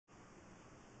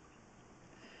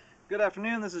Good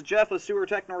afternoon, this is Jeff with Sewer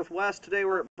Tech Northwest. Today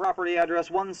we're at property address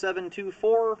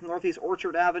 1724 Northeast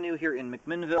Orchard Avenue here in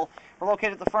McMinnville. We're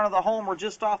located at the front of the home. We're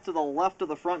just off to the left of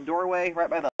the front doorway, right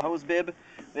by the hose bib.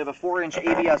 We have a 4-inch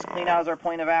ABS cleanout as our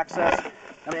point of access. I'm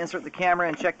going to insert the camera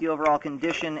and check the overall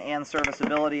condition and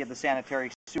serviceability of the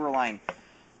sanitary sewer line.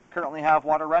 Currently have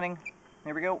water running.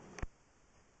 Here we go.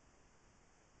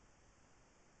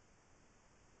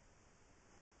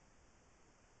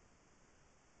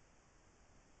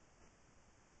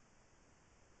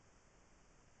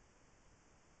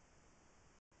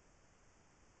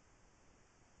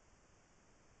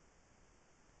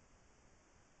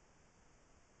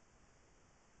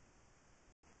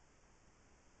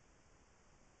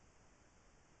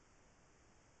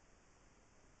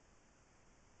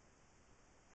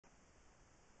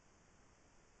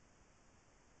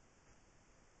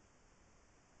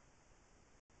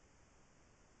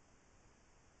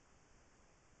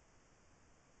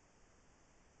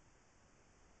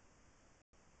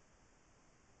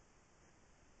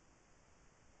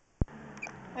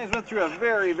 I just went through a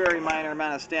very, very minor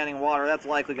amount of standing water. That's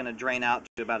likely going to drain out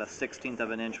to about a 1/16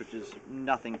 of an inch, which is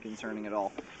nothing concerning at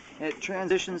all. It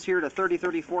transitions here to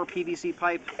 3034 PVC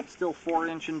pipe, still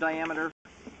 4-inch in diameter.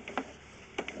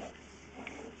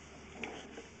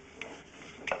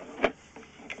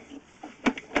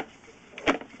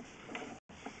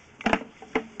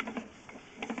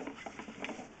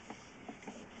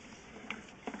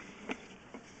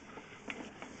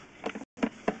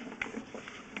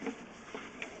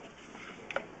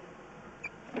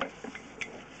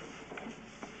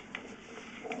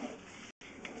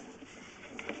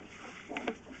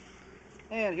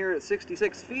 And here at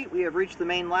 66 feet, we have reached the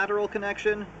main lateral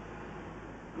connection.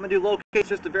 I'm going to do locates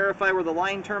just to verify where the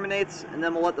line terminates, and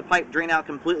then we'll let the pipe drain out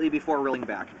completely before reeling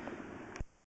back.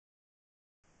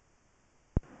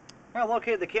 I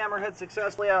located the camera head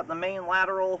successfully out in the main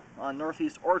lateral on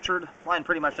Northeast Orchard. Line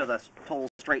pretty much does a total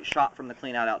straight shot from the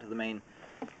cleanout out to the main.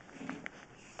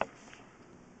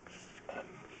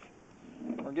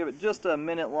 We'll give it just a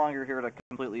minute longer here to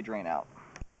completely drain out.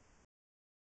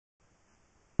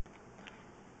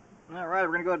 Alright,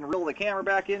 we're going to go ahead and reel the camera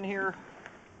back in here.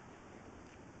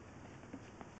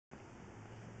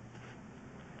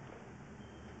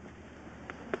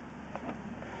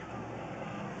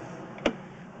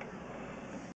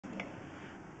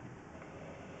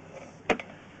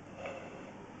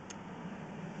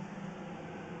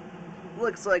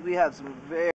 Looks like we have some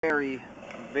very,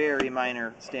 very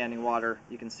minor standing water.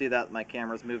 You can see that my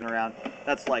camera's moving around.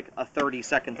 That's like a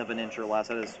 32nd of an inch or less.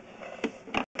 That is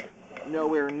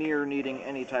nowhere near needing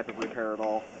any type of repair at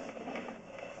all.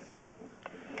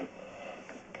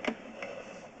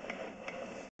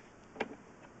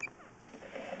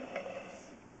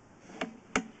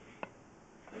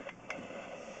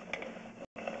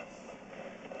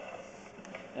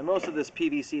 And most of this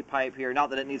PVC pipe here, not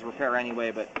that it needs repair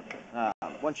anyway, but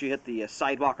once you hit the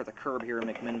sidewalk or the curb here in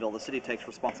McMinnville, the city takes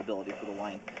responsibility for the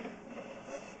line.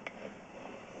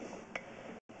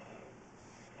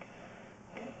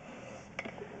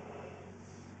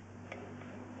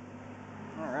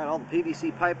 Alright, all the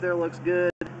PVC pipe there looks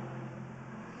good.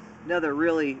 Another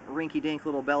really rinky-dink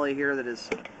little belly here that is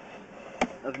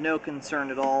of no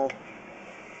concern at all.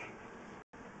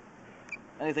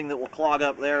 Anything that will clog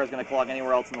up there is going to clog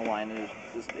anywhere else in the line.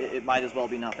 It might as well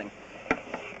be nothing.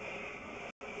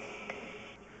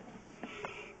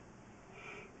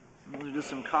 Those are just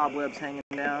some cobwebs hanging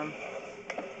down.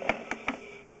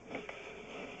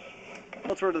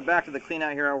 Let's go to the back of the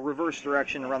cleanout here. I'll reverse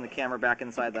direction and run the camera back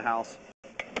inside the house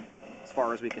as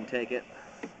far as we can take it.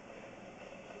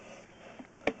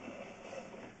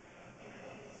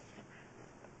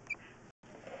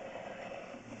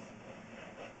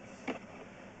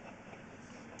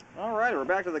 Alright, we're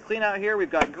back to the cleanout here. We've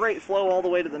got great flow all the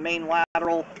way to the main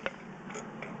lateral.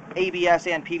 ABS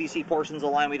and PVC portions of the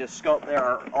line we just scoped there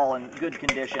are all in good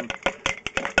condition.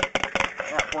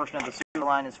 That portion of the sewer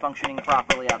line is functioning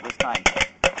properly at this time.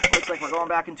 Looks like we're going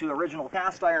back into original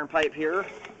cast iron pipe here.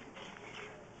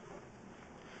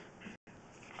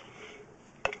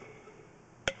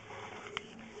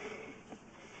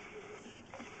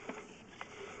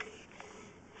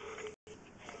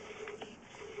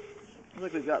 Looks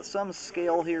like we've got some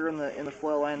scale here in the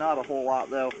flow line, not a whole lot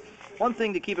though. One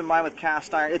thing to keep in mind with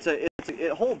cast iron,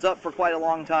 it holds up for quite a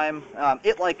long time.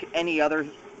 It, like any other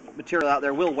material out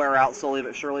there, will wear out slowly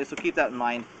but surely, so keep that in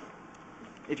mind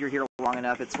if you're here long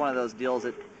enough. It's one of those deals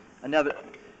that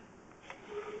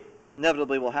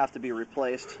inevitably will have to be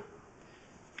replaced.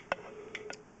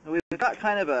 We've got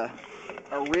kind of a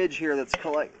ridge here that's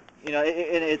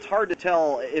it's hard to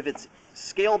tell if it's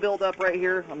scale buildup right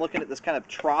here. I'm looking at this kind of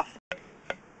trough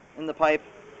in the pipe.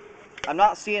 I'm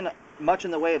not seeing much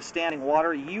in the way of standing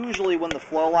water. Usually when the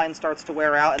flow line starts to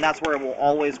wear out, and that's where it will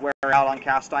always wear out on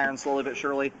cast iron slowly but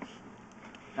surely,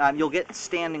 you'll get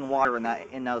standing water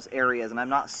in those areas, and I'm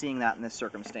not seeing that in this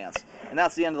circumstance. And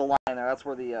that's the end of the line there. That's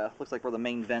where the looks like where the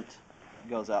main vent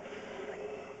goes up.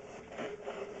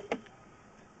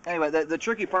 Anyway, the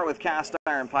tricky part with cast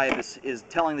iron pipe is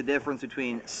telling the difference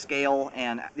between scale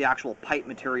and the actual pipe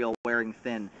material wearing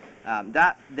thin.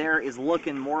 That there is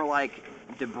looking more like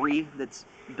debris that's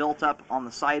built up on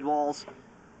the sidewalls,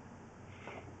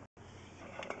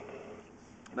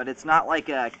 but it's not like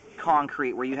a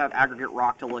concrete where you have aggregate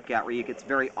rock to look at where it's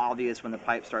very obvious when the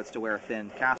pipe starts to wear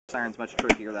thin. Cast iron's much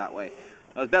trickier that way.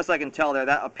 As best I can tell there,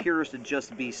 that appears to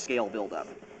just be scale buildup,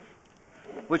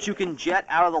 which you can jet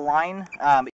out of the line.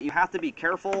 You have to be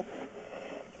careful.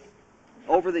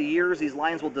 Over the years, these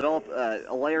lines will develop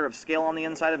a layer of scale on the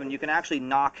inside of them, and you can actually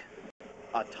knock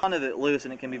a ton of it loose,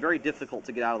 and it can be very difficult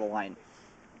to get out of the line.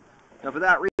 Now, for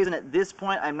that reason, at this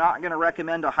point, I'm not going to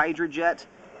recommend a Hydrojet,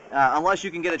 unless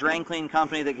you can get a drain clean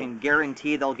company that can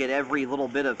guarantee they'll get every little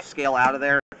bit of scale out of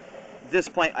there. At this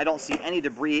point, I don't see any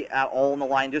debris at all in the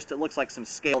line. Just it looks like some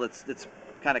scale that's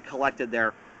kind of collected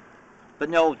there, but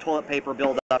no toilet paper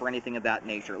buildup or anything of that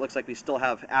nature. It looks like we still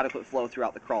have adequate flow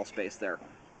throughout the crawl space there.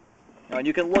 Now, and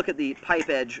you can look at the pipe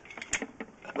edge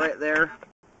right there,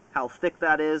 how thick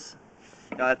that is.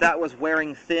 If that was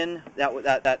wearing thin,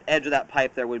 that edge of that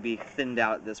pipe there would be thinned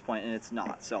out at this point, and it's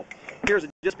not. So here's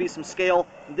just be some scale.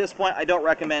 At this point, I don't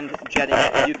recommend jetting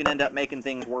it. You can end up making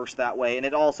things worse that way, and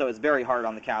it also is very hard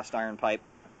on the cast iron pipe.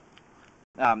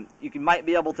 Might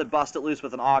be able to bust it loose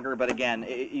with an auger, but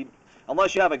again,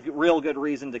 unless you have a real good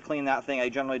reason to clean that thing, I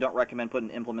generally don't recommend putting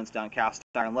implements down cast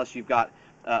iron unless you've got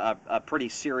a pretty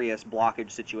serious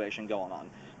blockage situation going on.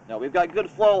 Now, we've got good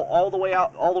flow all the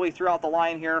way throughout the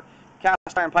line here.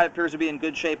 Cast iron pipe appears to be in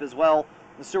good shape as well.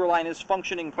 The sewer line is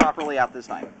functioning properly at this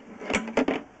time.